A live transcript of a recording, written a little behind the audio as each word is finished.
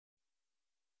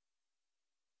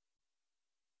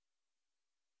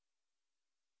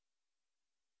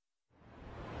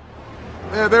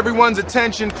Have everyone's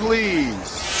attention,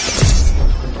 please.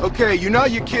 Okay, you know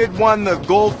your kid won the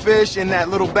goldfish in that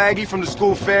little baggie from the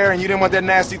school fair, and you didn't want that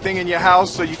nasty thing in your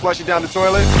house, so you flush it down the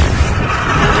toilet?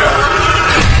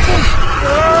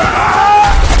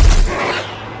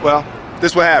 Well,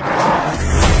 this what happens.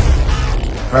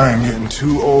 I am getting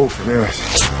too old for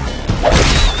this.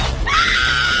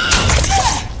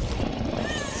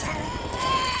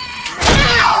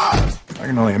 I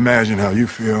can only imagine how you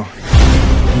feel.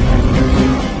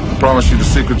 I promise you the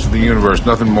secrets of the universe,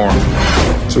 nothing more.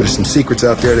 So there's some secrets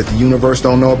out there that the universe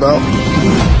don't know about?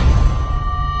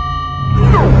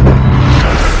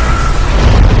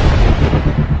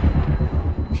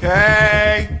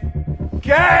 Kay!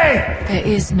 Kay! There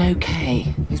is no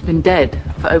Kay. He's been dead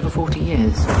for over 40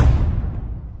 years.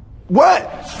 What?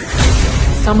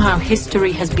 Somehow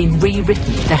history has been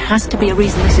rewritten. There has to be a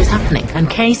reason this is happening, and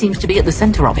Kay seems to be at the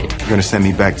center of it. You're gonna send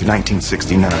me back to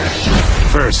 1969.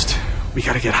 First, we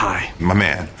gotta get high. My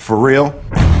man, for real?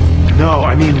 No,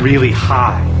 I mean really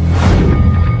high.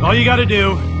 All you gotta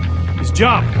do is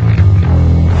jump. You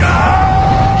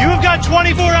have got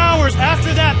 24 hours.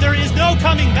 After that, there is no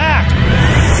coming back.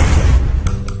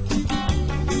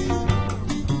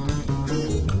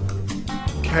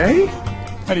 Kay?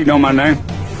 How do you know my name?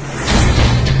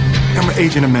 I'm an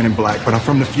agent of Men in Black, but I'm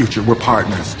from the future. We're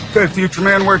partners. Okay, future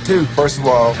man, where to? First of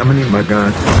all, I'm gonna need my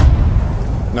gun.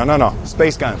 No.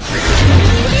 Space gun.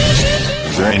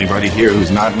 Is there anybody here who's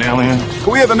not an alien?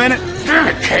 Can we have a minute? Damn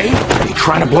it, Kay! Are you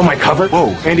trying to blow my cover?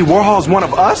 Whoa, Andy Warhol's one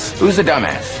of us? Who's the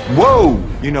dumbass? Whoa!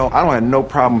 You know, I don't have no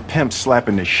problem pimp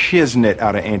slapping the shiznit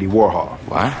out of Andy Warhol.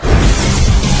 What?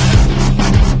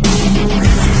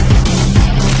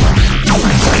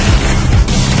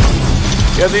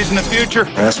 You have these in the future?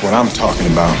 That's what I'm talking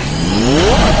about.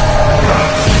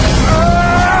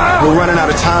 We're running out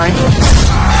of time.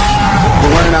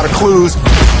 We're running out of clues.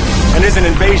 And there's an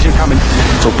invasion coming.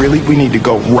 So really, we need to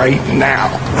go right now.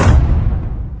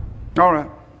 All right.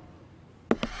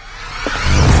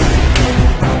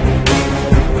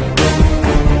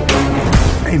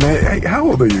 Hey, man, how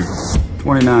old are you?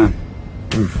 29.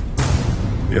 Oof.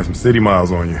 You got some city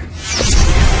miles on you.